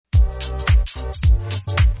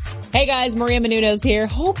Hey guys, Maria Menounos here.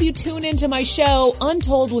 Hope you tune into my show,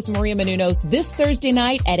 Untold with Maria Menounos, this Thursday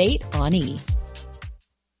night at 8 on E!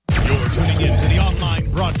 You're tuning in to the online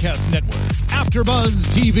broadcast network, AfterBuzz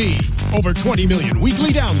TV. Over 20 million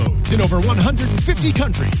weekly downloads in over 150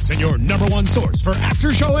 countries, and your number one source for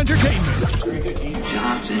after-show entertainment.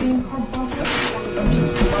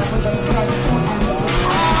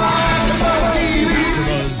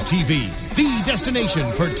 AfterBuzz TV, the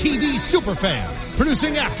destination for TV superfans,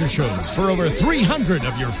 producing aftershows for over 300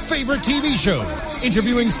 of your favorite TV shows,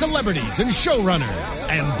 interviewing celebrities and showrunners,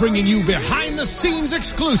 and bringing you behind-the-scenes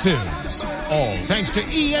exclusives. All thanks to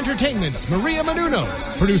E! Entertainment's Maria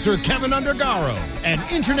Menounos, producer Kevin Undergaro, and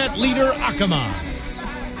internet leader Akamai.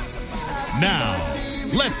 Now,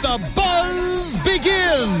 let the buzz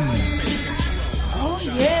begin! Oh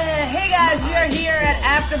yeah! Hey guys, we are here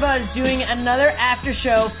at AfterBuzz doing another after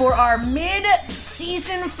show for our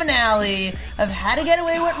mid-season finale of How to Get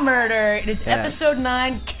Away with Murder. It is episode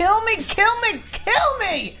 9. Kill me, kill me, kill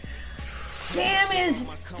me! Sam is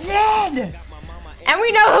dead! And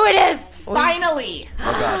we know who it is! Finally!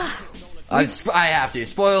 Oh god. I have to.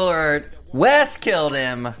 Spoiler alert. Wes killed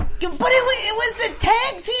him. But it was a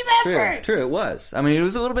tag team effort! True, it was. I mean, it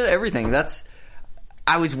was a little bit of everything.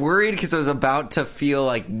 I was worried because I was about to feel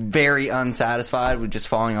like very unsatisfied with just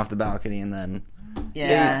falling off the balcony, and then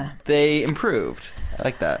they improved. I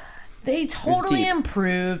like that. They totally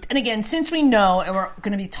improved. And again, since we know and we're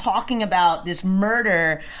going to be talking about this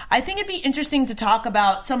murder, I think it'd be interesting to talk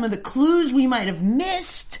about some of the clues we might have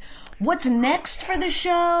missed. What's next for the show?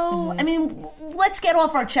 Mm-hmm. I mean, let's get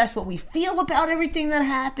off our chest what we feel about everything that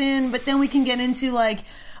happened, but then we can get into like,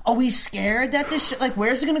 are we scared that this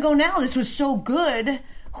where's it going to go now? This was so good.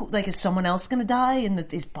 Is someone else going to die? And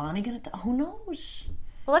is Bonnie going to die? Who knows?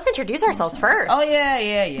 Well, let's introduce ourselves first. Oh, yeah.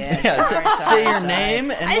 Say your name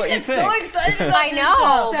and what you think. I get so excited about I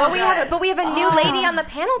know, but we have a new lady on the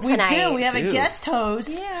panel tonight. We do. We have a guest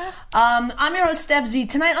host. Yeah. I'm your host, Steph Z.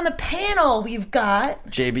 Tonight on the panel, we've got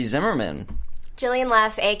JB Zimmerman. Jillian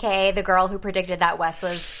Leff, a.k.a. the girl who predicted that Wes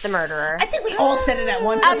was the murderer. I think we all said it at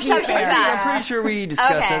once. I'm pretty sure we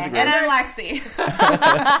discussed as a group. And I'm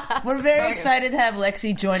Lexi. We're very excited to have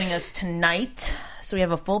Lexi joining us tonight. So we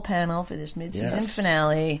have a full panel for this mid-season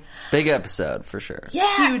finale. Big episode, for sure.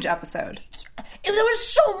 Yeah. Huge episode. There was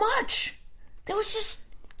so much. There was just...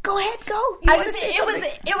 Go ahead, go.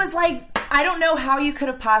 It was like, I don't know how you could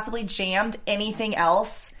have possibly jammed anything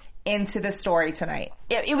else into the story tonight.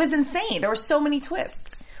 It was insane. There were so many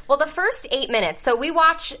twists. Well, the first 8 minutes. So we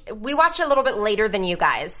watch a little bit later than you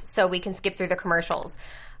guys, so we can skip through the commercials.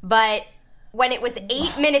 But when it was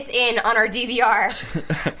 8 minutes in on our DVR,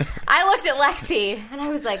 I looked at Lexi and I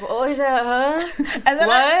was like, "Oh, is that, huh? And then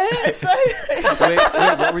what?" Wait,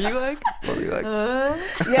 what were you like?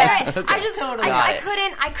 Yeah,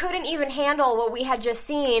 I couldn't even handle what we had just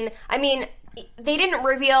seen. I mean, they didn't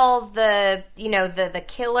reveal the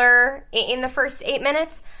killer in the first 8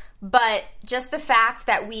 minutes, but just the fact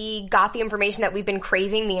that we got the information that we've been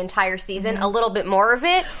craving the entire season, a little bit more of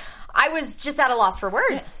it, I was just at a loss for words.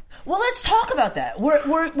 Yeah. Well, let's talk about that.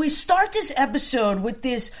 We start this episode with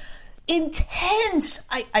this intense,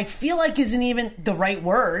 I feel like isn't even the right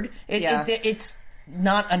word. It's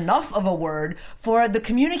not enough of a word for the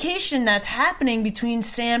communication that's happening between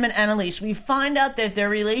Sam and Annalise. We find out that their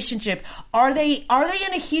relationship, are they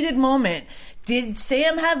in a heated moment? Did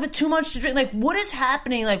Sam have too much to drink? Like, what is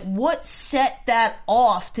happening? Like, what set that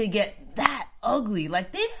off to get that ugly?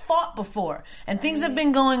 Like, they've fought before and things have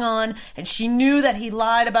been going on, and she knew that he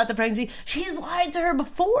lied about the pregnancy. She's lied to her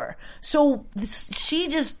before. So she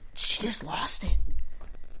just lost it.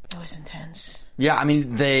 It was intense. Yeah, I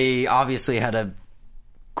mean, they obviously had a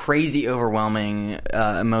crazy, overwhelming,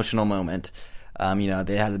 emotional moment.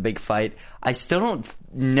 They had a big fight. I still don't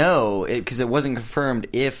know, because it wasn't confirmed,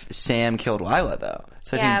 if Sam killed Lila, though.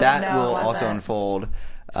 So I think that will also unfold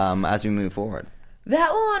as we move forward.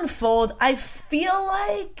 That will unfold. I feel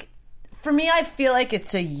like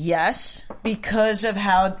it's a yes, because of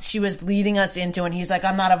how she was leading us into, and he's like,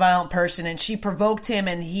 I'm not a violent person, and she provoked him,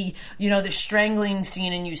 and he, the strangling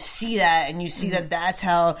scene, and you see that, and you see that that's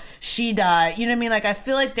how she died. You know what I mean? Like, I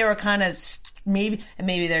feel like they were kind of maybe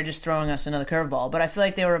they're just throwing us another curveball, but I feel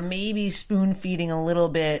like they were maybe spoon feeding a little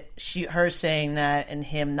bit, her saying that and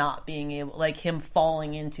him not being able, like him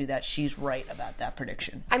falling into that she's right about that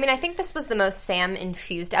prediction. I mean, I think this was the most Sam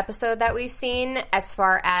infused episode that we've seen as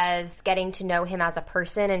far as getting to know him as a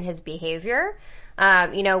person and his behavior.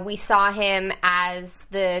 We saw him as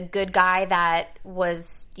the good guy that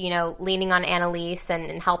was, leaning on Annalise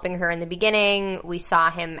and helping her in the beginning. We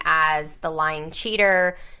saw him as the lying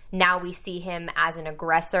cheater now we see him as an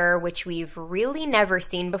aggressor, which we've really never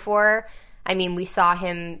seen before. I mean, we saw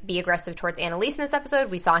him be aggressive towards Annalise in this episode.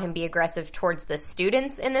 We saw him be aggressive towards the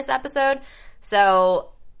students in this episode. So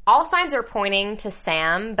all signs are pointing to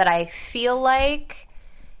Sam, but I feel like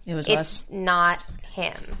it's not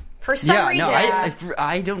him. For some reason. No,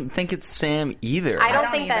 I don't think it's Sam either. I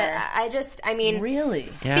don't think that.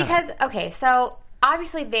 Really? Yeah. Because, okay, so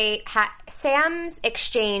obviously Sam's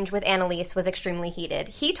exchange with Annalise was extremely heated.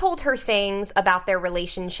 He told her things about their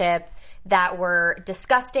relationship that were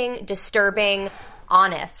disgusting, disturbing,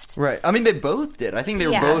 honest. Right. I mean, they both did. I think they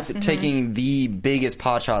were both taking the biggest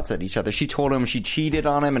pot shots at each other. She told him she cheated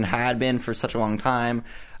on him and had been for such a long time.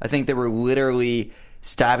 I think they were literally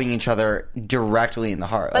stabbing each other directly in the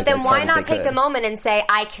heart. But then why not take the moment and say,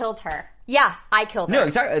 I killed her? Yeah, I killed her. No,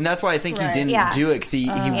 exactly. And that's why I think he didn't do it, because he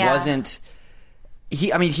wasn't...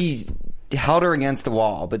 He held her against the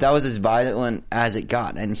wall, but that was as violent as it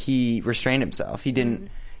got, and he restrained himself. He didn't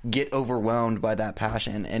get overwhelmed by that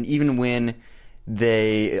passion. And even when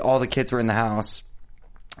all the kids were in the house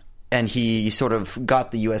and he sort of got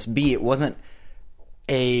the USB, it wasn't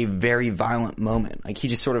a very violent moment. Like, he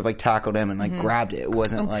just sort of like tackled him and like grabbed it. It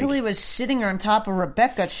wasn't until he was sitting on top of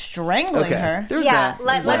Rebecca strangling her. There's that.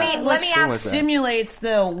 Let me ask. Simulates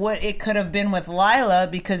what it could have been with Lila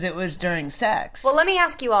because it was during sex. Well, let me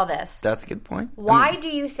ask you all this. That's a good point. Why do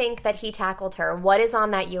you think that he tackled her? What is on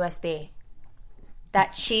that USB?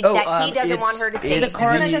 That he doesn't want her to see. The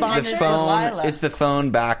correspondence with Lila. It's the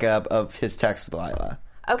phone backup of his text with Lila.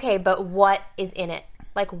 Okay, but what is in it?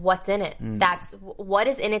 Like, what's in it? That's what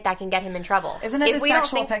is in it that can get him in trouble. Isn't it the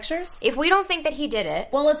sexual pictures? If we don't think that he did it...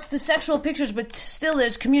 Well, it's the sexual pictures, but still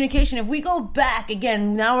there's communication. If we go back,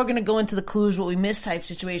 again, now we're going to go into the clues, what we missed type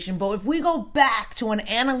situation, but if we go back to when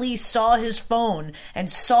Annalise saw his phone and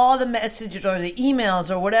saw the messages or the emails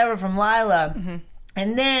or whatever from Lila...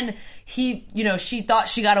 And then she thought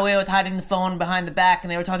she got away with hiding the phone behind the back, and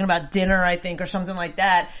they were talking about dinner, I think, or something like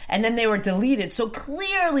that. And then they were deleted. So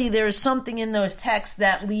clearly there's something in those texts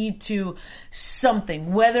that lead to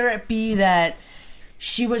something, whether it be that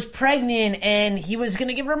she was pregnant and he was going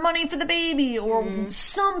to give her money for the baby or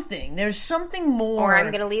something. There's something more. Or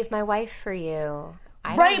I'm going to leave my wife for you.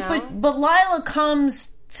 I don't know. But Lila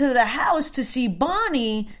comes to the house to see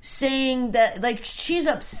Bonnie, saying that, like, she's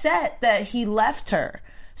upset that he left her.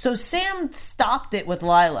 So Sam stopped it with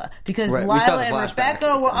Lila because Lila and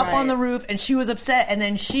Rebecca were up on the roof and she was upset, and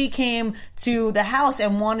then she came to the house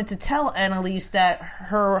and wanted to tell Annalise that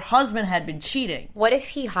her husband had been cheating. What if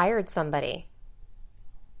he hired somebody?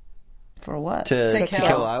 For what? To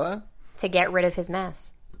kill Lila? To get rid of his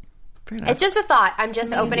mess. It's just a thought. I'm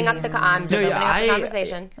just opening up the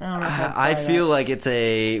conversation. I feel like it's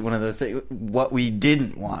one of those things, what we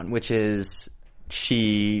didn't want, which is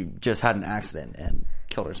she just had an accident and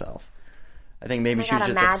killed herself. I think maybe she was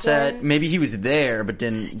just upset. Maybe he was there but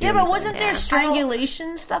didn't do anything. Wasn't there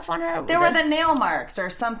strangulation stuff on her? There were the nail marks or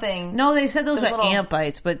something. No, they said those were ant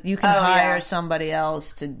bites, but you can hire somebody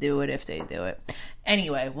else to do it if they do it.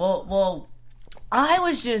 Anyway, well, I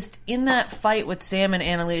was just, in that fight with Sam and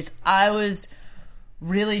Annalise, I was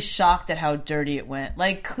really shocked at how dirty it went.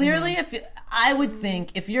 Like, clearly, I would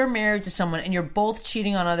think if you're married to someone and you're both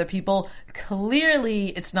cheating on other people, clearly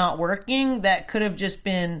it's not working. That could have just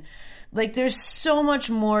been... Like, there's so much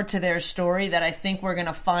more to their story that I think we're going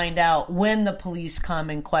to find out when the police come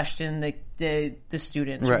and question the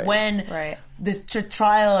students. Right. When the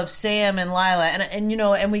trial of Sam and Lila.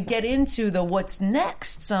 And we get into the what's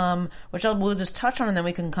next, which we'll just touch on and then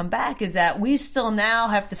we can come back, is that we still now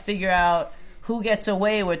have to figure out who gets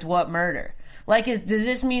away with what murder. Like, does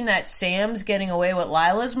this mean that Sam's getting away with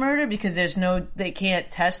Lila's murder because they can't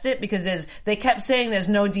test it? Because they kept saying there's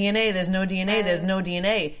no DNA, there's no DNA, there's no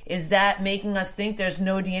DNA. Is that making us think there's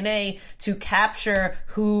no DNA to capture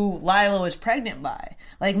who Lila was pregnant by?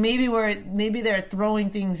 Like, maybe they're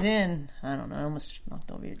throwing things in. I don't know. I almost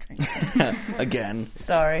knocked over your drink. Again.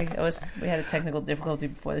 Sorry. We had a technical difficulty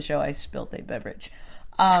before the show. I spilled a beverage.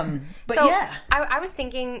 I was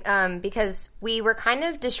thinking, because we were kind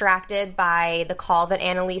of distracted by the call that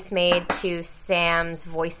Annalise made to Sam's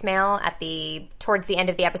voicemail towards the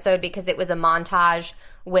end of the episode, because it was a montage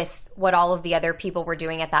with what all of the other people were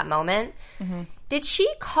doing at that moment. Mm-hmm. Did she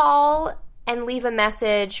call and leave a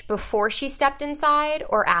message before she stepped inside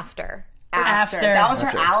or after? After. That was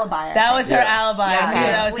her alibi. That was her alibi. I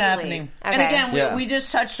knew that was Completely. happening. Okay. And again, we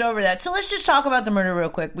just touched over that. So let's just talk about the murder real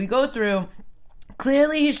quick. We go through...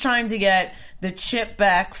 Clearly, he's trying to get the chip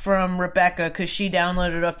back from Rebecca because she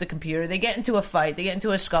downloaded it off the computer. They get into a fight. They get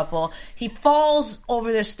into a scuffle. He falls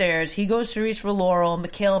over the stairs. He goes to reach for Laurel.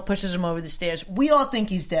 Michaela pushes him over the stairs. We all think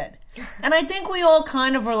he's dead. And I think we all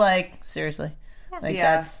kind of were like, seriously? Like,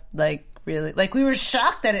 that's, like, really... Like, we were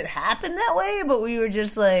shocked that it happened that way, but we were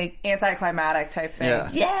just, like... Anticlimactic type thing.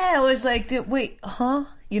 Yeah, it was like, wait, huh?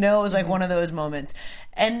 You know, it was like one of those moments.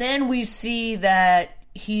 And then we see that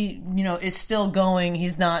he, you know, is still going.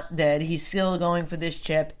 He's not dead. He's still going for this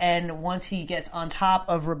chip. And once he gets on top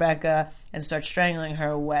of Rebecca and starts strangling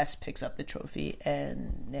her, Wes picks up the trophy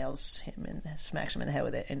and nails him and smacks him in the head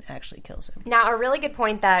with it and actually kills him. Now, a really good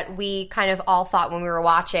point that we kind of all thought when we were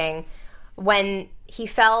watching, when he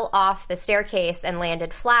fell off the staircase and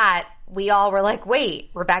landed flat, we all were like, wait,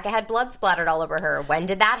 Rebecca had blood splattered all over her. When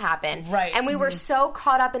did that happen? Right. And we were so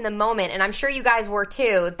caught up in the moment, and I'm sure you guys were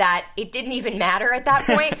too, that it didn't even matter at that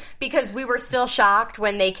point because we were still shocked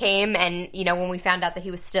when they came and, you know, when we found out that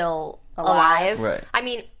he was still alive. Right. I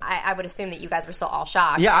mean, I would assume that you guys were still all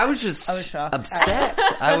shocked. Yeah, I was shocked. Upset.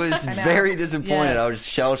 I was very disappointed. Yeah. I was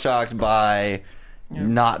shell-shocked by...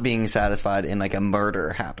 not being satisfied in like a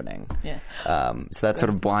murder happening. Yeah. So that sort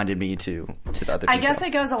of blinded me to the other details. I guess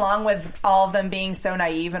it goes along with all of them being so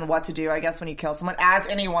naive and what to do, I guess, when you kill someone, as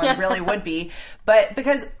anyone really would be. But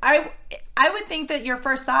because I would think that your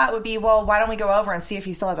first thought would be, well, why don't we go over and see if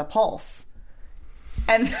he still has a pulse?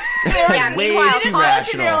 And way too rational.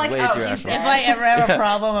 If I ever have a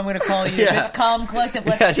problem, I'm going to call you. This calm, collective.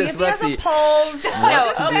 Let's see if he has a pulse.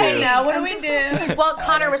 Okay, now what do we do? Well,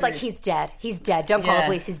 Connor was like, he's dead. He's dead. Don't call the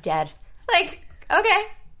police. He's dead. Like, okay.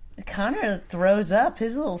 Connor throws up.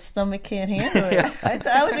 His little stomach can't handle it.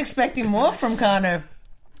 I was expecting more from Connor.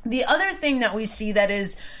 The other thing that we see that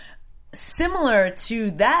is similar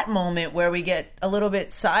to that moment where we get a little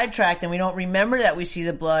bit sidetracked and we don't remember that we see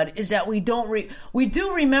the blood is that we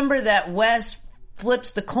do remember that Wes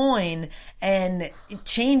flips the coin and it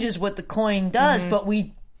changes what the coin does, but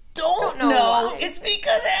we don't know why. It's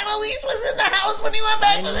because Annalise was in the house when he went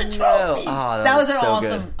back for the trophy. Oh, that was an so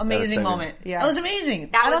awesome, good. amazing moment. Yeah. That was amazing.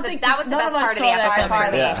 That was the best part of the episode. By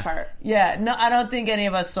far the best part. Yeah, no, I don't think any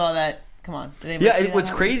of us saw that. Come on.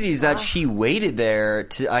 What's crazy is that she waited there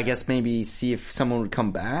to, I guess, maybe see if someone would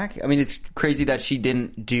come back. I mean, it's crazy that she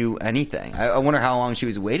didn't do anything. I wonder how long she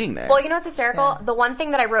was waiting there. Well, you know what's hysterical? Yeah. The one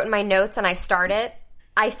thing that I wrote in my notes and I started,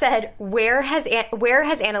 I said, where has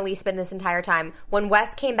Annalise been this entire time? When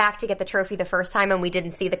Wes came back to get the trophy the first time and we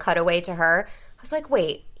didn't see the cutaway to her, I was like,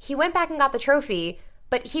 wait, he went back and got the trophy,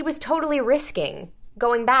 but he was totally risking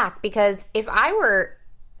going back because if I were...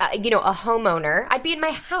 a homeowner, I'd be in my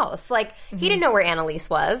house. Like, he didn't know where Annalise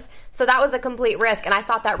was. So that was a complete risk. And I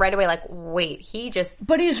thought that right away, like, wait, he just...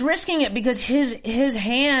 But he's risking it because his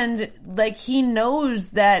hand, like, he knows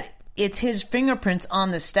that it's his fingerprints on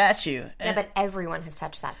the statue. Yeah, but everyone has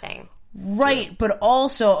touched that thing. Right, yeah. But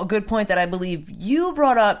also a good point that I believe you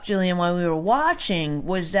brought up, Jillian, while we were watching,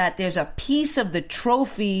 was that there's a piece of the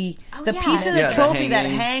trophy, piece of the trophy that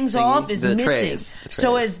hangs off is missing. Trays.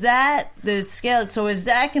 So is that the scale? So is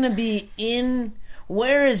that going to be in?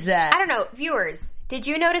 Where is that? I don't know, viewers. Did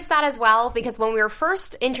you notice that as well? Because when we were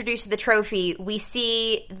first introduced to the trophy, we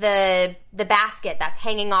see the basket that's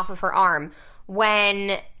hanging off of her arm.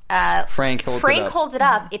 When Frank holds it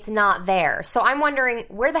up. It's not there. So I'm wondering,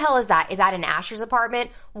 where the hell is that? Is that in Asher's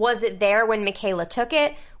apartment? Was it there when Michaela took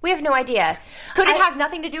it? We have no idea. Could it have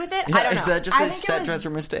nothing to do with it? Yeah, I don't know. Is that just a set dresser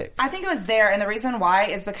mistake? I think it was there, and the reason why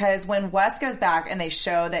is because when Wes goes back and they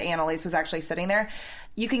show that Annalise was actually sitting there,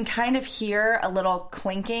 you can kind of hear a little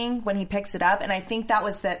clinking when he picks it up, and I think that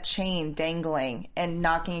was that chain dangling and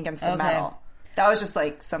knocking against the metal. That was just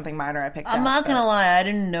like something minor I picked up. I'm not going to lie, I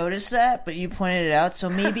didn't notice that, but you pointed it out, so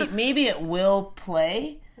maybe it will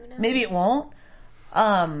play. Maybe it won't.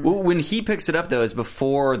 Well, when he picks it up, though, is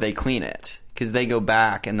before they clean it. Because they go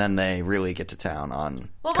back and then they really get to town on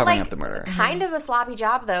covering up the murder. Kind of a sloppy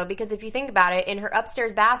job, though, because if you think about it, in her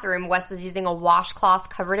upstairs bathroom, Wes was using a washcloth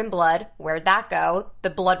covered in blood. Where'd that go? The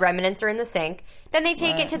blood remnants are in the sink. Then they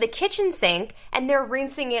take it to the kitchen sink and they're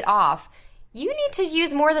rinsing it off. You need to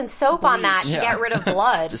use more than soap on that to get rid of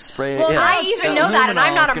blood. Just spray it. Well, I even know that, and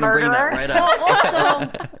I'm not a murderer.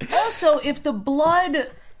 Also, if the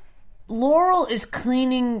blood... Laurel is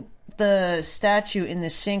cleaning the statue in the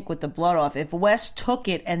sink with the blood off. If Wes took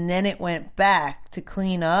it and then it went back to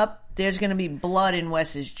clean up, there's going to be blood in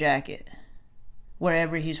Wes's jacket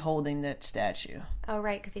wherever he's holding that statue. Oh,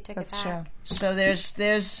 right, because he took it back. That's true. So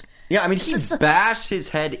there's... Yeah, I mean, he bashed his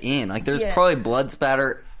head in. Like, there's probably blood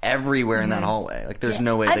spatter everywhere in that hallway. Like, there's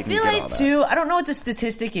no way they can get all that. I feel like, too, I don't know what the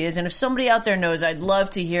statistic is, and if somebody out there knows, I'd love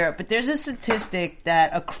to hear it, but there's a statistic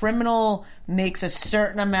that a criminal makes a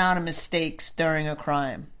certain amount of mistakes during a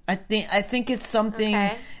crime. I think it's something.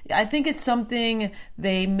 Okay. I think it's something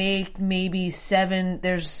they make maybe 7.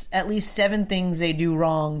 There's at least 7 things they do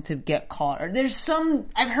wrong to get caught. Or there's some.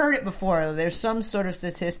 I've heard it before. There's some sort of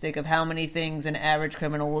statistic of how many things an average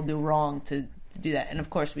criminal will do wrong to do that. And of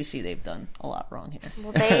course, we see they've done a lot wrong here.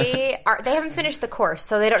 Well, they haven't finished the course,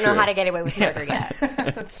 so they don't know how to get away with murder yet.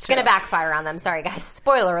 It's going to backfire on them. Sorry, guys.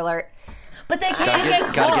 Spoiler alert. But they can't get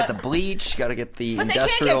caught. Gotta get the bleach, gotta get the but industrial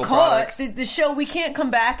they can't get caught. products. The show, we can't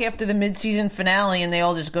come back after the mid-season finale and they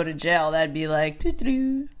all just go to jail. That'd be like,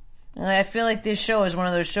 doo-doo. And I feel like this show is one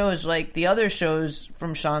of those shows like the other shows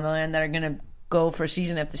from Shondaland that are going to go for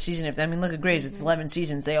season after season after. I mean, look at Grey's. It's 11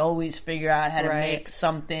 seasons. They always figure out how to make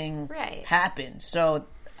something happen. So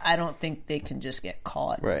I don't think they can just get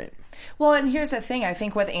caught. Right. Well, and here's the thing. I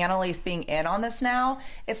think with Annalise being in on this now,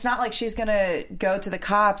 it's not like she's going to go to the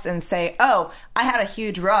cops and say, oh, I had a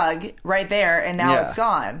huge rug right there and now it's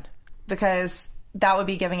gone. Because that would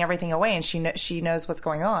be giving everything away and she knows what's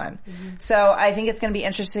going on. Mm-hmm. So I think it's going to be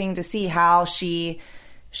interesting to see how she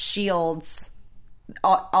shields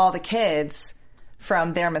all the kids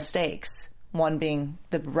from their mistakes. One being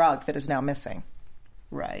the rug that is now missing.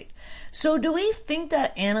 Right. So do we think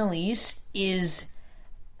that Annalise is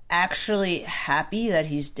actually happy that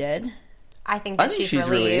he's dead? I think that she's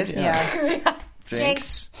relieved. Yeah.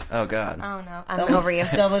 Drinks. Oh, God. Oh, no. I'm over you.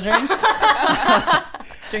 Double drinks?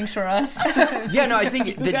 Drinks for us? Yeah, no, I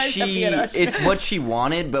think that it's what she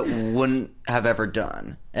wanted but wouldn't have ever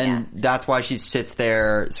done. And that's why she sits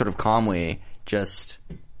there sort of calmly, just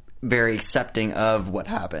very accepting of what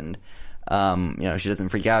happened. She doesn't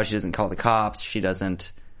freak out. She doesn't call the cops. She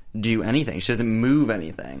doesn't do anything. She doesn't move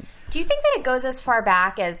anything. Do you think that it goes as far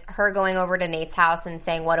back as her going over to Nate's house and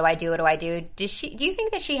saying, what do I do? What do I do? Do you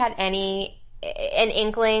think that she had an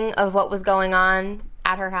inkling of what was going on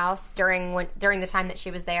at her house during the time that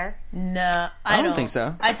she was there? No, I don't think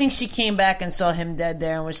so. I think she came back and saw him dead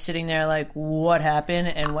there and was sitting there like, what happened?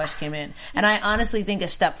 And Wes came in. And I honestly think a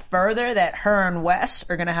step further that her and Wes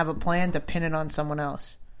are going to have a plan to pin it on someone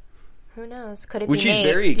else. Who knows? Could it Which be Nate? Which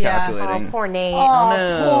she's very calculating. Oh, poor Nate. Oh,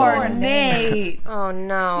 no. Poor Nate. Oh,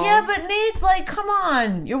 no. Yeah, but Nate, like, come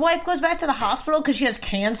on. Your wife goes back to the hospital because she has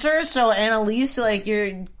cancer, so Annalise, like,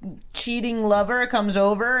 your cheating lover comes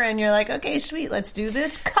over, and you're like, okay, sweet, let's do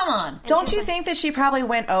this. Come on. Don't you think that she probably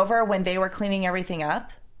went over when they were cleaning everything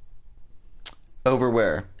up? Over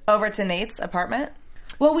where? Over to Nate's apartment?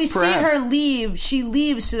 Well, we see her leave. She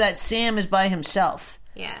leaves so that Sam is by himself.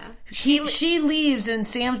 Yeah. She leaves and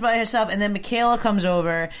Sam's by herself, and then Michaela comes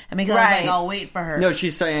over, and Michaela's like, I'll wait for her. No,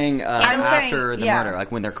 she's saying after the murder,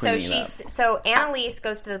 like when they're cleaning it up. So Annalise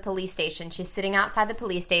goes to the police station. She's sitting outside the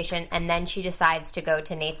police station, and then she decides to go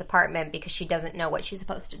to Nate's apartment because she doesn't know what she's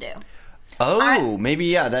supposed to do. Oh,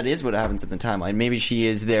 maybe, that is what happens in the timeline. Maybe she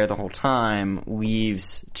is there the whole time,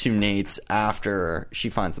 leaves to Nate's after she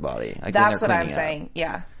finds the body. Like that's what I'm saying,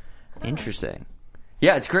 yeah. Interesting.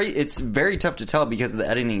 Yeah, it's great. It's very tough to tell because of the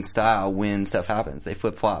editing style when stuff happens. They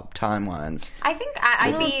flip-flop timelines. I think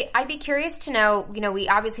I'd be curious to know, we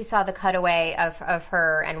obviously saw the cutaway of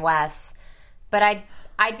her and Wes, but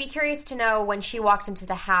I'd be curious to know when she walked into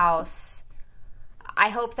the house. I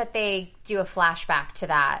hope that they do a flashback to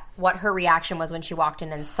that, what her reaction was when she walked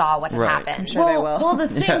in and saw what had happened. I'm sure they will. Well, the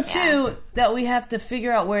thing, too, that we have to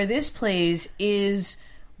figure out where this plays is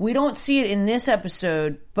we don't see it in this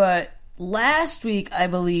episode, but last week, I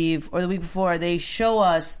believe, or the week before, they show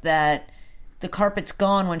us that the carpet's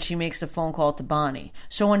gone when she makes the phone call to Bonnie.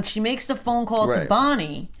 So when she makes the phone call to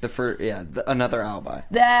Bonnie... another alibi.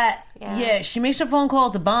 She makes a phone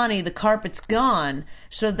call to Bonnie, the carpet's gone.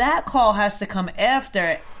 So that call has to come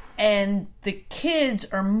after, and the kids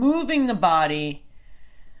are moving the body...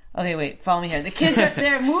 Okay, wait, follow me here. The kids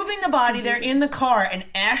they're moving the body, they're in the car, and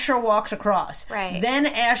Asher walks across. Right. Then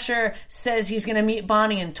Asher says he's going to meet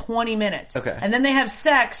Bonnie in 20 minutes. Okay. And then they have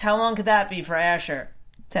sex. How long could that be for Asher?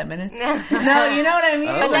 10 minutes? No, you know what I mean?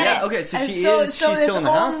 Okay, so she's still in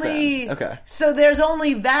the house then. Okay. So there's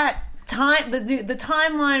only that time, the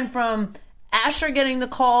timeline from Asher getting the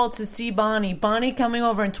call to see Bonnie, Bonnie coming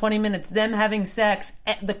over in 20 minutes, them having sex,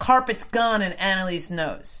 the carpet's gone, and Annalise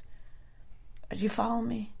knows. Did you follow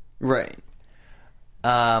me? Right.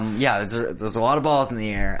 There's a lot of balls in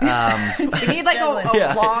the air. We need like a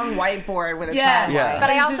long whiteboard with a timeline. Yeah.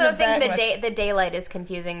 But I also think the daylight is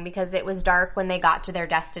confusing because it was dark when they got to their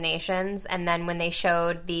destinations, and then when they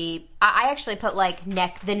showed I actually put like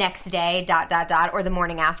the next day ... or the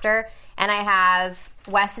morning after, and I have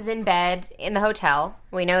Wes is in bed in the hotel.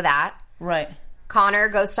 We know that. Right. Connor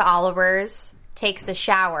goes to Oliver's, takes a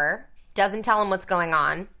shower, doesn't tell him what's going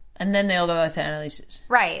on. And then they'll go back to Annalise's.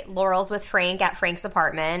 Right. Laurel's with Frank at Frank's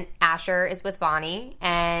apartment. Asher is with Bonnie.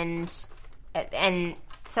 And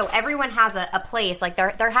so everyone has a place. Like,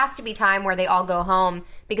 there has to be time where they all go home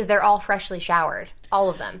because they're all freshly showered.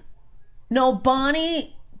 All of them. No,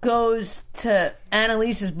 Bonnie goes to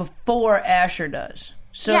Annalise's before Asher does.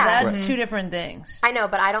 So that's two different things. I know,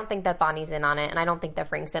 but I don't think that Bonnie's in on it, and I don't think that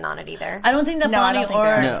Frank's in on it either. I don't think that Bonnie I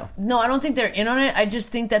don't think they're in on it. I just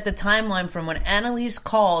think that the timeline from when Annalise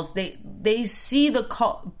calls, they see the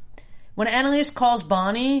call. When Annalise calls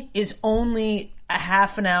Bonnie is only a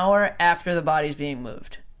half an hour after the body's being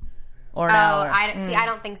moved. Or an hour. I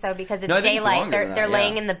don't think so because it's daylight. They're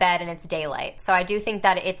laying in the bed and it's daylight. So I do think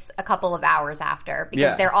that it's a couple of hours after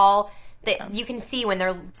because they're all... you can see when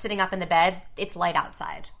they're sitting up in the bed, it's light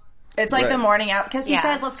outside. It's like the morning out because he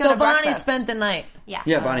says, "Let's go to breakfast." So Bonnie spent the night.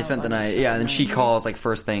 Yeah, Bonnie spent the night. Yeah, and then she calls like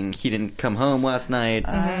first thing. He didn't come home last night.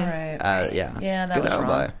 All right. Yeah, that was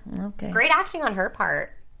wrong. Okay. Great acting on her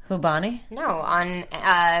part. Who, Bonnie? No, on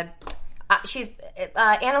she's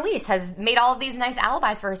Annalise has made all of these nice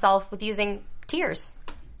alibis for herself with using tears.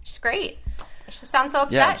 She's great. She sounds so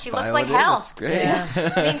upset. Yeah, she looks like hell. Great.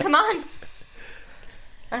 Yeah. I mean, come on.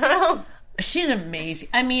 I don't know. She's amazing.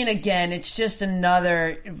 I mean, again, it's just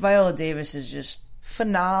another... Viola Davis is just...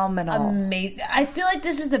 phenomenal. Amazing. I feel like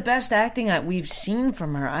this is the best acting we've seen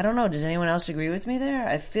from her. I don't know. Does anyone else agree with me there?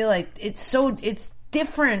 I feel like it's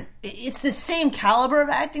different. It's the same caliber of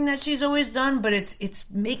acting that she's always done, but it's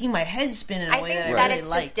making my head spin in a way that I really it's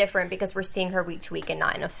like. Just different because we're seeing her week to week and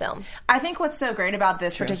not in a film. I think what's so great about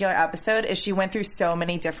this particular episode is she went through so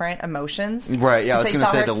many different emotions. Right, yeah, I was going to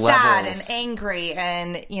say the levels. Sad and angry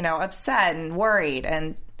and, upset and worried,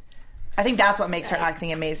 and I think that's what makes her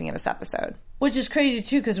acting amazing in this episode. Which is crazy,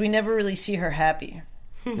 too, because we never really see her happy.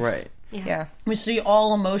 Right. Yeah. We see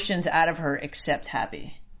all emotions out of her except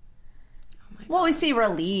happy. Well, we see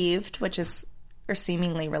relieved, or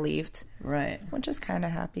seemingly relieved. Right. Which is kind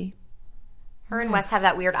of happy. Her and Wes have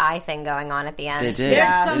that weird eye thing going on at the end. They did.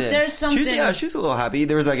 There's something... She was a little happy.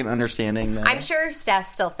 There was like an understanding there. I'm sure Steph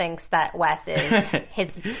still thinks that Wes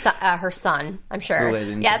is her son. I'm sure.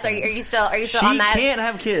 Yes, are you still on that? She can't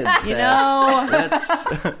have kids. She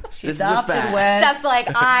this adopted is a fact. Wes. Steph's like,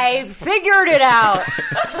 I figured it out.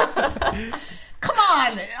 Come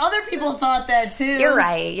on. Other people thought that, too. You're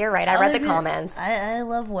right. I read the comments. I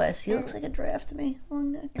love Wes. He looks like a giraffe to me.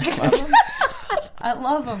 Long neck. I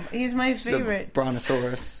love him. He's my favorite. A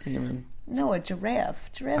brontosaurus human. No, a giraffe.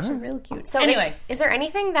 Giraffes are real cute. So anyway. Is there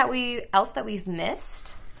anything that we've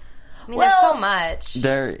missed? I mean, there's so much.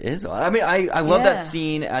 There is. I mean, I love that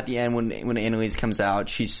scene at the end when Annalise comes out.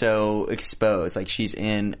 She's so exposed. Like, she's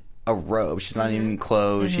in a robe. She's not even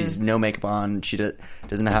clothes. She's no makeup on. She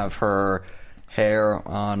doesn't have her hair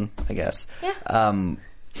on, I guess. Yeah. And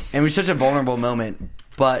it was such a vulnerable moment.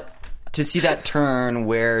 But to see that turn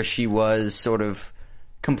where she was sort of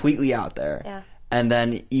completely out there. Yeah. And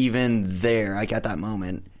then even there, like at that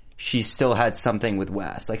moment, she still had something with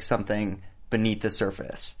Wes. Like something beneath the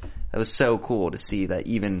surface. That was so cool to see that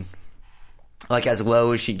even like as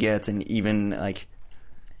low as she gets and even like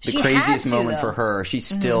the craziest moment for her, she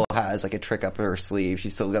still has like a trick up her sleeve.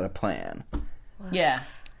 She's still got a plan. Yeah.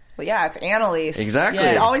 Well, yeah, it's Annalise. Exactly.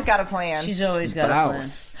 She's always got a plan. She's always got a plan.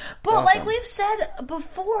 But like we've said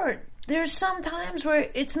before, there's some times where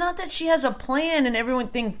it's not that she has a plan and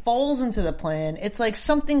everything falls into the plan. It's like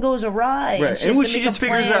something goes awry. Right. And she just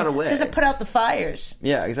figures out a way. She has to put out the fires.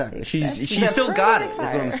 Yeah, exactly. She's still got it, is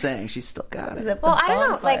what I'm saying. She's still got it. Well, I don't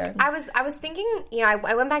know. Like, I was thinking,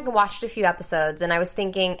 I went back and watched a few episodes, and I was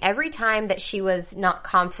thinking every time that she was not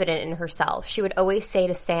confident in herself, she would always say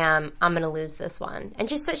to Sam, "I'm going to lose this one." And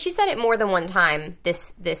she said it more than one time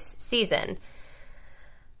this season.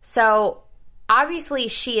 So obviously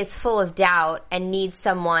she is full of doubt and needs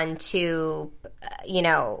someone to,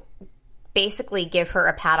 basically give her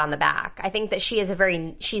a pat on the back. I think that she's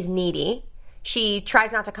needy. She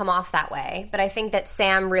tries not to come off that way, but I think that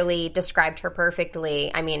Sam really described her perfectly.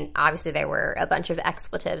 I mean, obviously there were a bunch of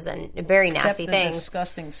expletives and very nasty things.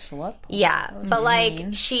 Disgusting slut. Yeah, but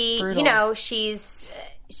like she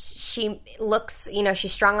looks,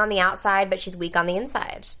 she's strong on the outside, but she's weak on the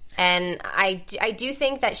inside. And I do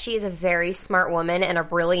think that she's a very smart woman and a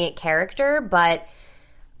brilliant character, but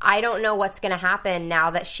I don't know what's going to happen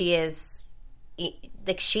now that she is,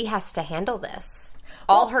 like, she has to handle this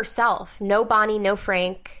all herself. No Bonnie, no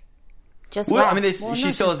Frank, just Wes. I mean,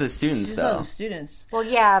 she still has the students, she though. still has the students. Well,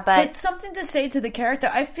 yeah, but something to say to the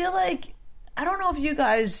character. I feel like, I don't know if you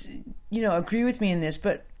guys, agree with me in this,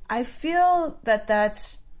 but I feel that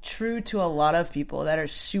that's true to a lot of people that are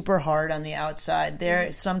super hard on the outside.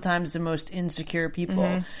 They're sometimes the most insecure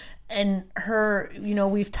people. and her,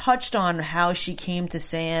 we've touched on how she came to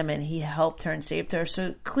Sam and he helped her and saved her.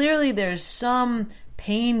 So clearly there's some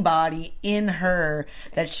pain body in her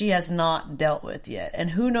that she has not dealt with yet. And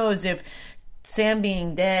who knows if Sam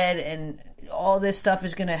being dead and all this stuff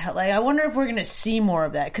is going to help. Like, I wonder if we're going to see more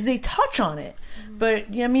of that because they touch on it. But,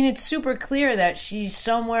 it's super clear that she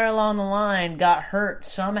somewhere along the line got hurt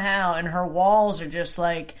somehow and her walls are just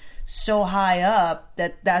like so high up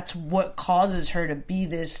that that's what causes her to be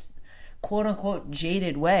this quote unquote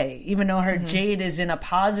jaded way, even though her jade is in a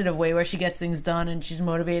positive way where she gets things done and she's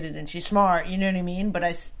motivated and she's smart, you know what I mean? But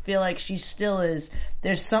I feel like she still is,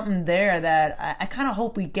 there's something there that I kind of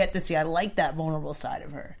hope we get to see. I like that vulnerable side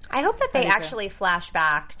of her. I hope that they actually flash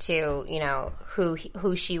back to,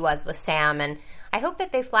 who she was with Sam, and I hope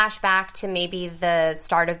that they flash back to maybe the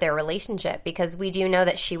start of their relationship, because we do know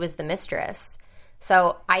that she was the mistress.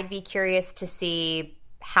 So I'd be curious to see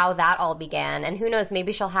how that all began, and who knows,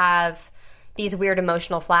 maybe she'll have these weird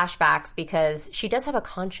emotional flashbacks because she does have a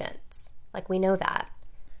conscience. Like, we know that.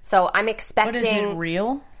 So I'm expecting... But is it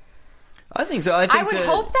real? I think so. I would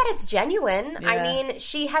hope that it's genuine. Yeah. I mean,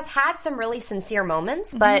 she has had some really sincere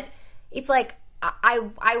moments, but it's like,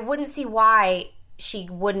 I wouldn't see why she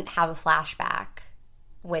wouldn't have a flashback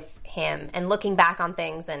with him and looking back on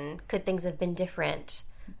things, and could things have been different?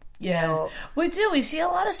 Yeah, we do. We see a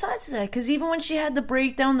lot of sides of that, because even when she had the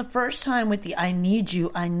breakdown the first time with the I need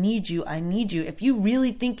you, I need you, I need you. If you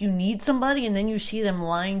really think you need somebody and then you see them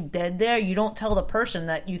lying dead there, you don't tell the person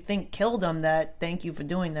that you think killed them that thank you for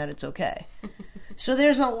doing that, it's okay. So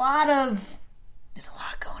there's a lot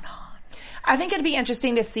going on. I think it'd be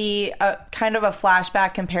interesting to see a kind of a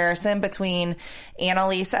flashback comparison between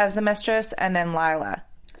Annalise as the mistress and then Lila.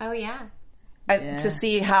 Oh, yeah. To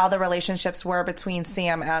see how the relationships were between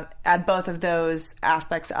Sam at both of those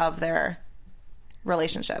aspects of their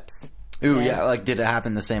relationships. Ooh, yeah. Like, did it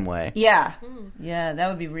happen the same way? Yeah. Yeah, that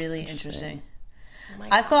would be really interesting.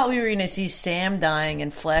 I thought we were going to see Sam dying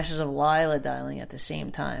and flashes of Lila dying at the same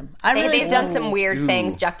time. They've done some weird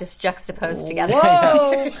things juxtaposed together.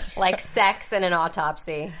 Whoa! Like sex and an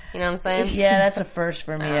autopsy. You know what I'm saying? Yeah, that's a first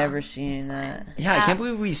for me ever seeing that. Yeah, I can't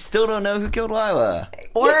believe we still don't know who killed Lila.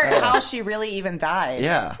 Or how she really even died.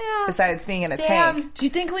 Yeah. Besides being in a tank. Do you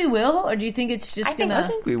think we will? Or do you think it's just gonna... I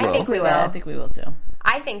think we will. I think we will. Yeah, I think we will too.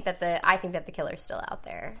 I think that the killer's still out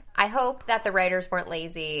there. I hope that the writers weren't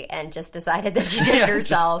lazy and just decided that she did it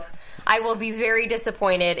herself. I will be very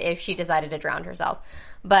disappointed if she decided to drown herself.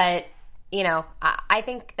 But, I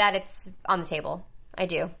think that it's on the table. I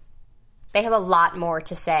do. They have a lot more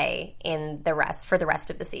to say for the rest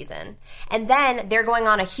of the season. And then they're going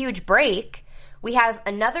on a huge break. We have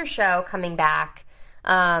another show coming back.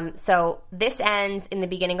 So this ends in the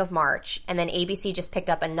beginning of March, and then ABC just picked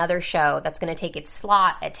up another show that's going to take its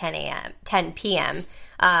slot at 10 p.m.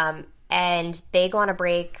 And they go on a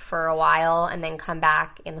break for a while and then come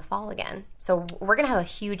back in the fall again. So we're going to have a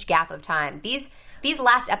huge gap of time. These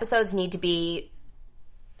last episodes need to be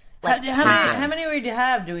like how many do you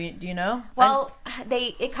have? Do you know? Well,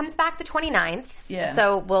 it comes back the 29th. Yeah.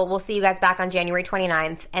 So we'll see you guys back on January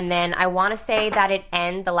 29th. And then I want to say that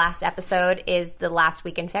the last episode is the last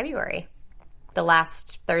week in February. The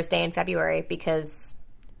last Thursday in February, because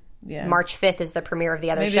March 5th is the premiere of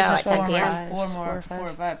the other show at 10 p.m. Four or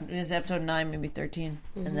five. It is episode 9, maybe 13.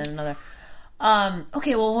 And then another.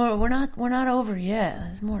 Okay, well, we're not over yet.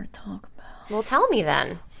 There's more to talk about. Well, tell me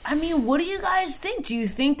then. I mean, what do you guys think? Do you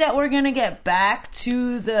think that we're going to get back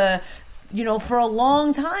to the, for a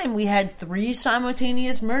long time we had 3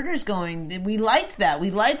 simultaneous murders going. We liked that. We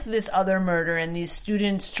liked this other murder and these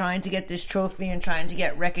students trying to get this trophy and trying to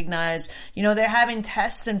get recognized. They're having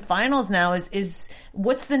tests and finals now. Is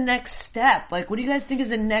what's the next step? Like, what do you guys think is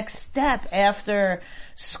the next step after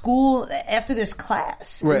school, after this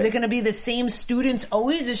class? Right. Is it going to be the same students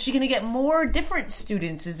always? Is she going to get more different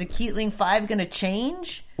students? Is the Keatling 5 going to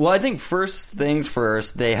change? Well, I think first things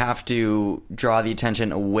first, they have to draw the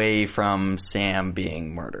attention away from Sam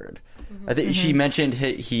being murdered. I think she mentioned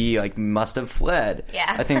he must have fled.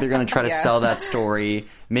 Yeah. I think they're going to try to sell that story.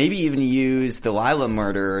 Maybe even use the Lila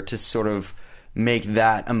murder to sort of make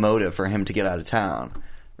that a motive for him to get out of town,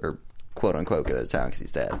 or quote unquote get out of town because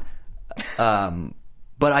he's dead.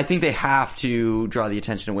 But I think they have to draw the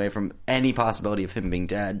attention away from any possibility of him being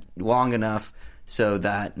dead long enough so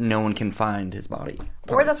that no one can find his body.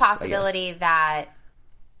 Or the possibility that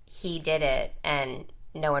he did it and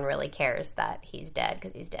no one really cares that he's dead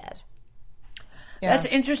because he's dead. Yeah. That's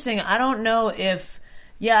interesting. I don't know if...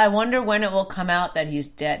 Yeah, I wonder when it will come out that he's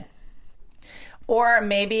dead. Or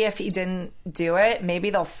maybe if he didn't do it,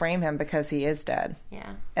 maybe they'll frame him because he is dead.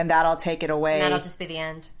 Yeah. And that'll take it away. And that'll just be the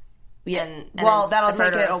end. Yeah. And that'll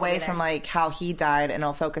take it will away be there. from like how he died, and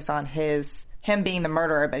it'll focus on him being the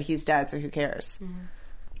murderer, but he's dead, so who cares?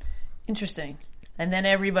 Interesting. And then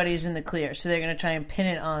everybody's in the clear, so they're going to try and pin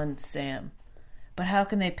it on Sam. But how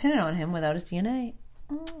can they pin it on him without his DNA?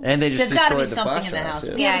 And they just There's got to be destroyed the something flash in the drive, house.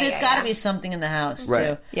 too. Yeah, there's got to be something in the house Right.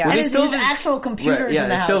 too. Yeah. And Well, his actual computers Yeah, in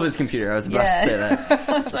the they house. still have his computer. I was about to say that.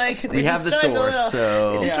 I was like, We have the source,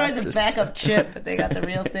 so they destroyed the just- backup chip, but they got the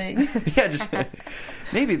real thing. Yeah, just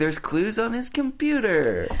maybe there's clues on his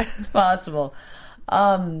computer. It's possible.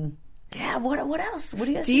 Yeah. What else? What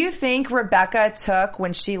do you guys? Do you think Rebecca took,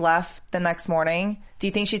 when she left the next morning, do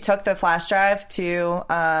you think she took the flash drive to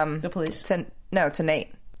the police? to Nate?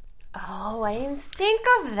 Oh, I didn't think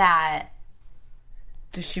of that.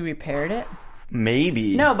 Did she repaired it?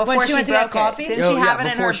 Maybe. No, before When she went to broke get coffee? it. Didn't Oh, she have yeah,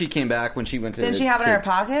 it in before her? she came back when she went to. Didn't she have it in her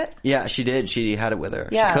pocket? Yeah, she did. She had it with her.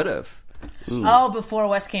 Yeah. She could have. Oh, before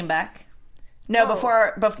Wes came back. No,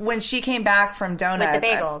 before when she came back from donuts. With the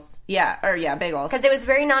bagels. Bagels. Because it was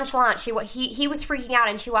very nonchalant. He was freaking out,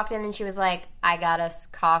 and she walked in and she was like, "I got us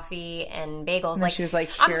coffee and bagels." And she was like,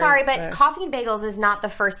 "I'm sorry, "Here's but the-" coffee and bagels is not the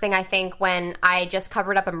first thing I think when I just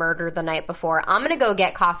covered up a murder the night before. I'm gonna go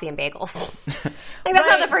get coffee and bagels." Like that's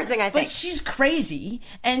not the first thing I think. But she's crazy,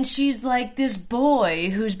 and she's like, this boy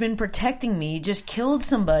who's been protecting me just killed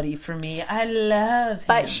somebody for me. I love him.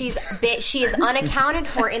 But she is unaccounted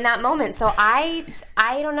for in that moment. So I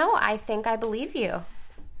don't know. I think I believe you.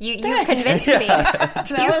 You convinced me.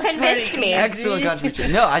 You convinced me. Excellent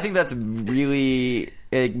contribution. No, I think that's really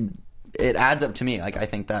it adds up to me. Like I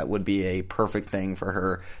think that would be a perfect thing for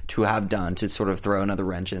her to have done to sort of throw another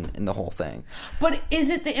wrench in the whole thing. But is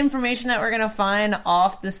it the information that we're going to find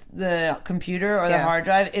off the computer or the hard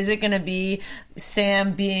drive? Is it going to be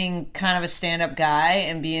Sam being kind of a stand-up guy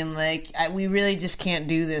and being like, we really just can't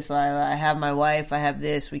do this, Lila. I have my wife. I have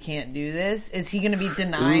this. We can't do this. Is he going to be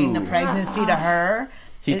denying the pregnancy to her?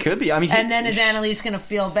 He could be. I mean, and then is Annalise going to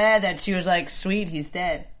feel bad that she was like, sweet, he's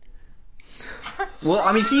dead? Well,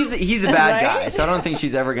 I mean, he's a bad Right? guy, so I don't think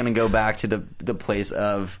she's ever going to go back to the place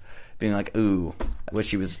of being like, ooh, I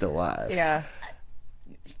wish he was still alive. Yeah.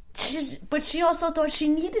 But she also thought she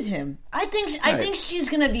needed him. I think she's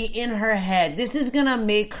going to be in her head. This is going to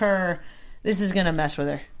make her. This is going to mess with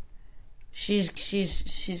her. She's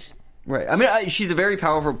Right. I mean, she's a very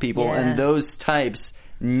powerful people, and those types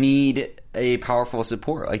need a powerful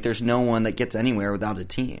support. Like, there's no one that gets anywhere without a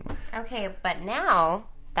team. Okay, but now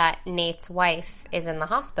that Nate's wife is in the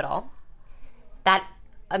hospital, that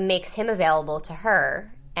makes him available to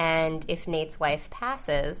her. And if Nate's wife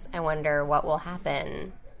passes, I wonder what will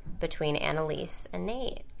happen between Annalise and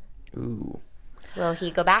Nate. Ooh. Will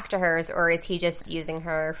he go back to hers, or is he just using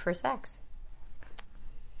her for sex?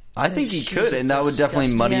 I think he could, and that would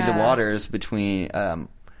definitely muddy the waters between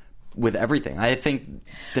with everything. I think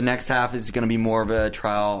the next half is going to be more of a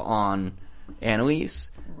trial on Annalise.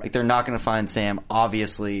 Like, they're not going to find Sam.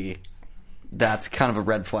 Obviously, that's kind of a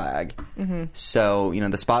red flag. Mm-hmm. So,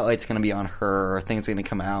 the spotlight's going to be on her. Things are going to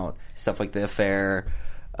come out. Stuff like the affair.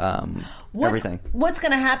 Everything. What's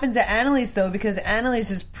going to happen to Annalise, though? Because Annalise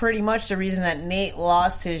is pretty much the reason that Nate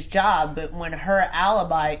lost his job, but when her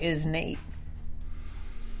alibi is Nate.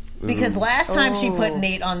 Because last time she put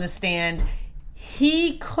Nate on the stand,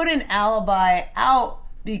 he couldn't alibi out,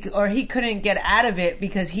 or he couldn't get out of it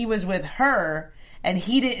because he was with her, and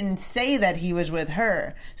he didn't say that he was with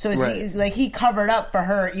her. So he covered up for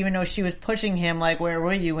her, even though she was pushing him, like, where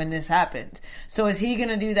were you when this happened? So is he going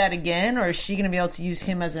to do that again, or is she going to be able to use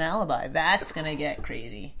him as an alibi? That's going to get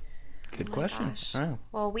crazy. Good question. I don't know.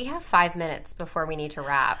 Well, we have 5 minutes before we need to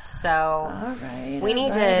wrap, so we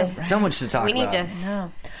need to. So much to talk about. We need to.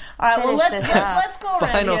 No. All right. Well, let's go around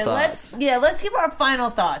Final here. thoughts. Let's give our final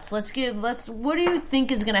thoughts. What do you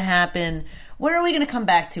think is going to happen? What are we going to come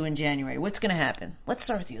back to in January? What's going to happen? Let's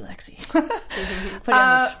start with you, Lexi. Put you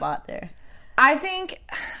on the spot there. I think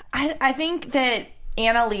that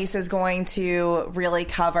Annalise is going to really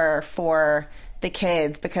cover for the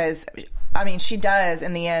kids because, I mean, she does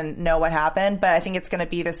in the end know what happened, but I think it's going to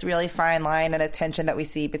be this really fine line and a tension that we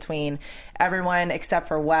see between everyone except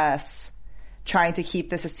for Wes trying to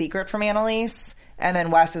keep this a secret from Annalise, and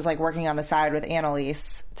then Wes is like working on the side with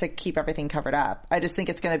Annalise to keep everything covered up. I just think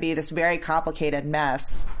it's going to be this very complicated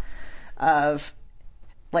mess of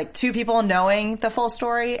like 2 people knowing the full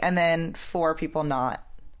story and then 4 people not.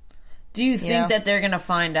 Do you think that they're going to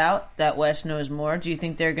find out that Wes knows more? Do you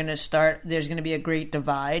think they're going to there's going to be a great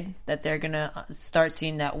divide, that they're going to start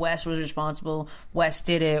seeing that Wes was responsible, Wes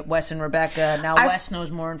did it, Wes and Rebecca, now Wes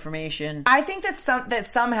knows more information? I think that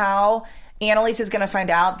somehow Annalise is going to find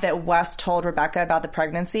out that Wes told Rebecca about the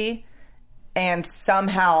pregnancy, and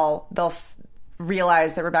somehow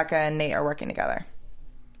realize that Rebecca and Nate are working together.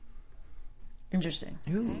 Interesting.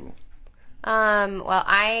 Ooh. Well,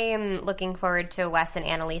 I am looking forward to Wes and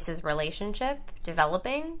Annalise's relationship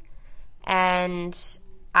developing, and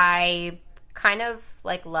I kind of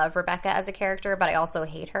love Rebecca as a character, but I also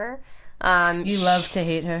hate her. You love to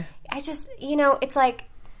hate her. I just, it's like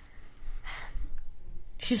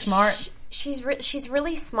she's smart. She's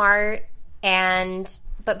really smart, and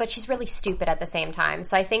but she's really stupid at the same time.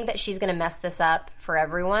 So I think that she's going to mess this up for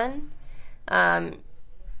everyone.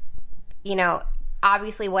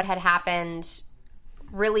 Obviously what had happened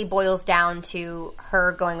really boils down to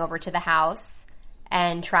her going over to the house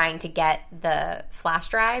and trying to get the flash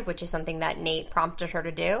drive, which is something that Nate prompted her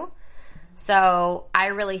to do. So I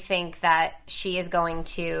really think that she is going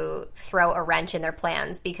to throw a wrench in their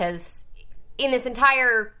plans, because in this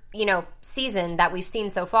entire, season that we've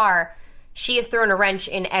seen so far, she has thrown a wrench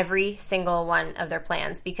in every single one of their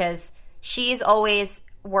plans, because she's always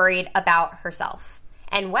worried about herself.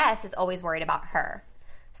 And Wes is always worried about her.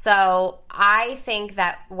 So I think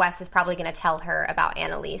that Wes is probably going to tell her about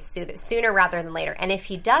Annalise sooner rather than later. And if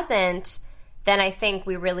he doesn't, then I think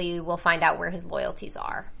we really will find out where his loyalties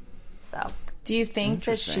are. So, do you think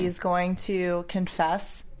that she's going to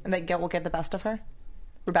confess and that guilt will get the best of her?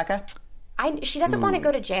 Rebecca? She doesn't want to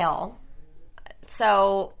go to jail.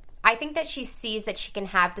 So I think that she sees that she can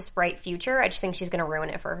have this bright future. I just think she's going to ruin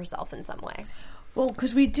it for herself in some way. Well,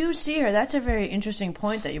 because we do see her. That's a very interesting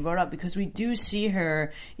point that you brought up, because we do see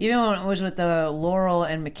her, even when it was with Laurel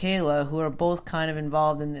and Michaela, who are both kind of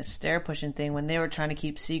involved in this stair-pushing thing, when they were trying to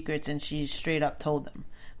keep secrets, and she straight up told them.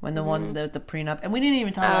 When the one, the prenup. And we didn't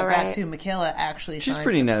even talk about that, too. Michaela actually She's signs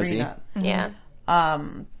pretty the nosy. prenup. Yeah.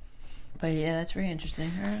 But yeah, that's very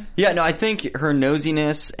interesting. Yeah, no, I think her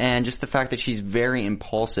nosiness and just the fact that she's very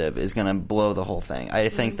impulsive is going to blow the whole thing. I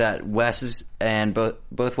think that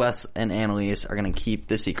both Wes and Annalise are going to keep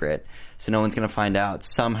the secret, so no one's going to find out.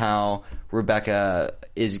 Somehow Rebecca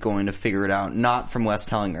is going to figure it out, not from Wes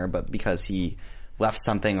telling her, but because he left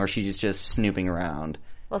something or she's just snooping around.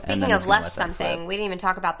 Well, speaking of left something, we didn't even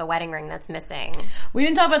talk about the wedding ring that's missing. We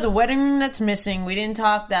didn't talk about the wedding ring that's missing. We didn't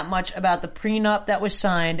talk that much about the prenup that was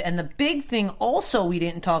signed. And the big thing also we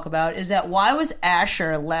didn't talk about is that why was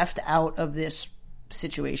Asher left out of this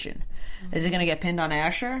situation? Is it going to get pinned on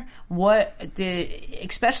Asher?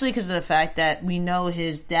 Especially because of the fact that we know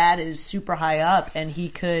his dad is super high up, and he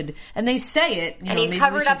could, and they say it. And he's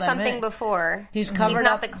covered up something before. He's covered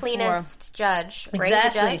up. He's not the cleanest judge, right?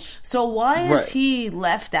 Exactly. The judge? So why is he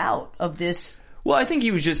left out of this? Well, I think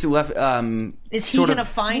he was just left. Is he going to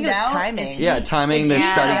find out? Timing. Timing. The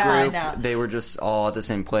study group. They were just all at the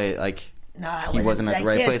same place. He wasn't at the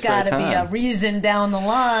right place at the right time. There's got to be a reason down the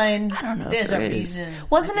line. I don't know. There's a reason.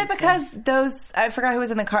 Wasn't it because I forgot who was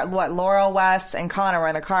in the car, Laurel, Wes, and Connor were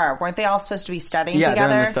in the car. Weren't they all supposed to be studying together? Yeah,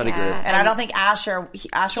 they're in the study group. And I don't think Asher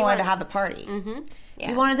wanted to have the party. Mm-hmm. Yeah.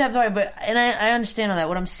 He wanted to have the party, but I understand all that.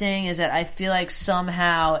 What I'm saying is that I feel like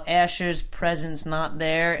somehow Asher's presence not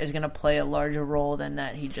there is going to play a larger role than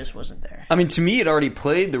that he just wasn't there. I mean, to me, it already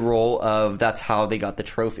played the role of that's how they got the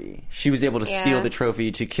trophy. She was able to steal the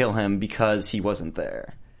trophy to kill him because he wasn't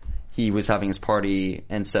there. He was having his party,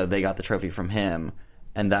 and so they got the trophy from him,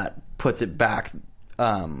 and that puts it back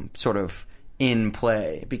sort of in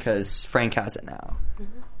play because Frank has it now.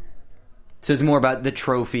 Mm-hmm. So it's more about the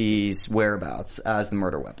trophy's whereabouts as the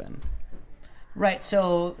murder weapon. Right,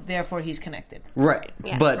 so therefore he's connected. Right,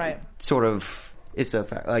 yeah. But sort of, it's a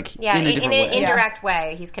fact, in a different way. Indirect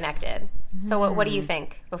way, he's connected. So what do you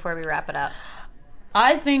think before we wrap it up?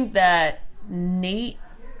 I think that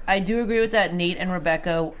I do agree with that. Nate and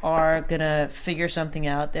Rebecca are gonna figure something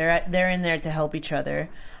out. They're in there to help each other.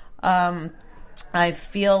 I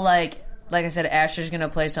feel like I said, Asher's going to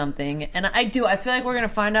play something. And I feel like we're going to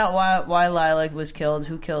find out why Lila was killed,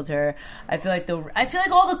 who killed her. I feel like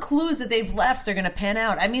all the clues that they've left are going to pan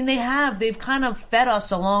out. I mean, they've kind of fed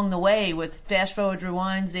us along the way with fast forwards,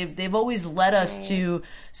 rewinds. They've always led us to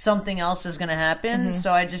something else is going to happen. Mm-hmm.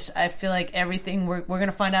 So I feel like everything, we're going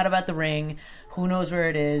to find out about the ring. Who knows where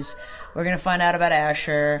it is? We're going to find out about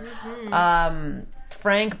Asher. Mm-hmm.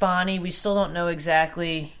 Frank, Bonnie, we still don't know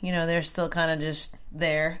exactly. They're still kind of just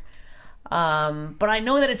there. But I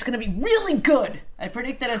know that it's going to be really good. I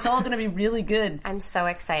predict that it's all going to be really good. I'm so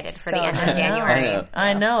excited for the end of January.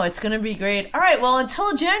 I know. It's going to be great. All right. Well,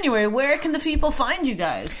 until January, where can the people find you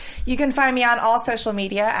guys? You can find me on all social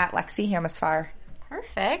media at Lexi Hamasfire.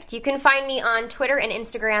 Perfect. You can find me on Twitter and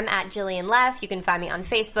Instagram at Jillian Leff. You can find me on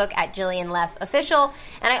Facebook at Jillian Leff Official.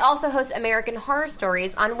 And I also host American Horror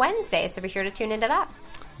Stories on Wednesday, so be sure to tune into that.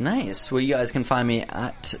 Nice. Well, you guys can find me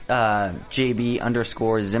at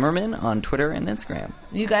JB_Zimmerman on Twitter and Instagram.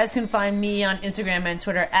 You guys can find me on Instagram and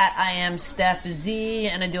Twitter at I am Steph Z,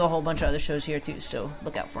 and I do a whole bunch of other shows here too, so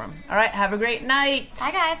look out for them. All right, have a great night.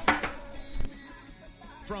 Bye, guys.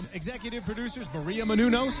 From executive producers Maria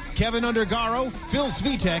Menounos, Kevin Undergaro, Phil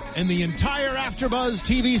Svitek, and the entire AfterBuzz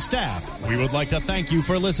TV staff, we would like to thank you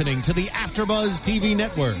for listening to the AfterBuzz TV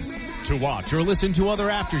network. To watch or listen to other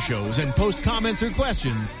after shows and post comments or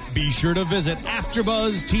questions, be sure to visit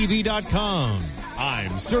AfterBuzzTV.com.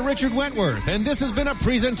 I'm Sir Richard Wentworth, and this has been a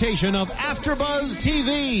presentation of AfterBuzz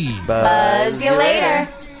TV. Buzz you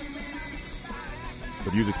later. The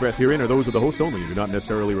views expressed herein are those of the hosts only and do not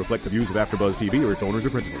necessarily reflect the views of AfterBuzz TV or its owners or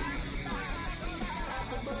principals.